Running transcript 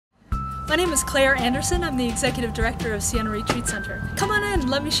My name is Claire Anderson. I'm the Executive Director of Siena Retreat Center. Come on in,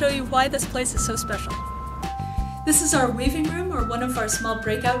 let me show you why this place is so special. This is our weaving room, or one of our small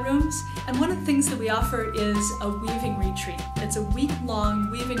breakout rooms, and one of the things that we offer is a weaving retreat. It's a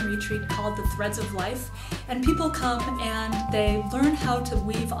week-long weaving retreat called the Threads of Life, and people come and they learn how to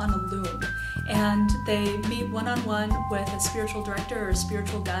weave on a loom. And they meet one-on-one with a spiritual director or a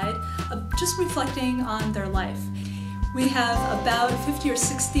spiritual guide, just reflecting on their life. We have about 50 or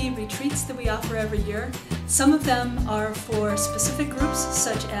 60 retreats that we offer every year. Some of them are for specific groups,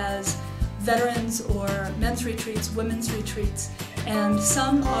 such as veterans or men's retreats, women's retreats, and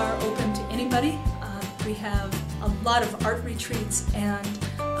some are open to anybody. We have a lot of art retreats and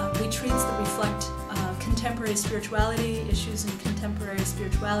retreats that reflect contemporary spirituality, issues in contemporary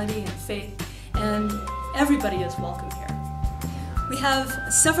spirituality and faith, and everybody is welcome here. We have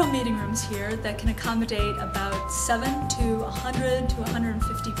several meeting rooms here that can accommodate about 7 to 100 to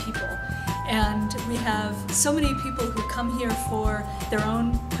 150 people. And we have so many people who come here for their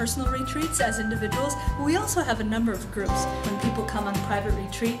own personal retreats as individuals, but we also have a number of groups. When people come on private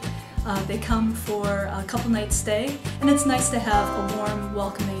retreat, they come for a couple nights stay, and it's nice to have a warm,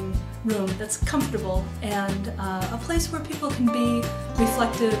 welcoming room that's comfortable and a place where people can be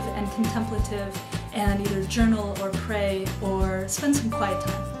reflective and contemplative and either journal or pray or spend some quiet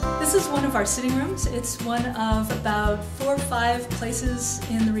time. This is one of our sitting rooms. It's one of about 4 or 5 places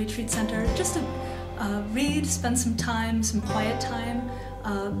in the retreat center just to read, spend some time, some quiet time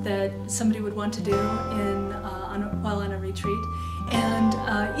that somebody would want to do while on a retreat.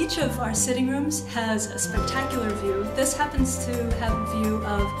 And each of our sitting rooms has a spectacular view. This happens to have a view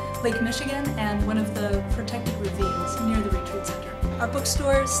of Lake Michigan and one of the protected ravines near the retreat center. Our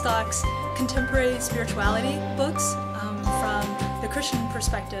bookstore stocks contemporary spirituality books from the Christian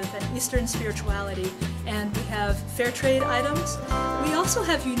perspective and Eastern spirituality, and we have fair trade items. We also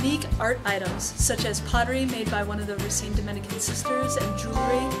have unique art items, such as pottery made by one of the Racine Dominican sisters and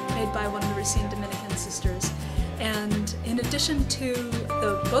jewelry made by one of the Racine Dominican sisters. And in addition to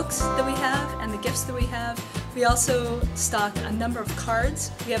the books that we have and the gifts that we also stock a number of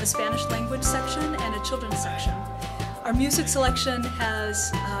cards. We have a Spanish language section and a children's section. Our music selection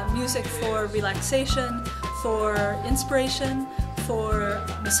has music for relaxation, for inspiration, for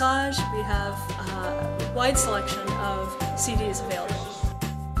massage. We have a wide selection of CDs available.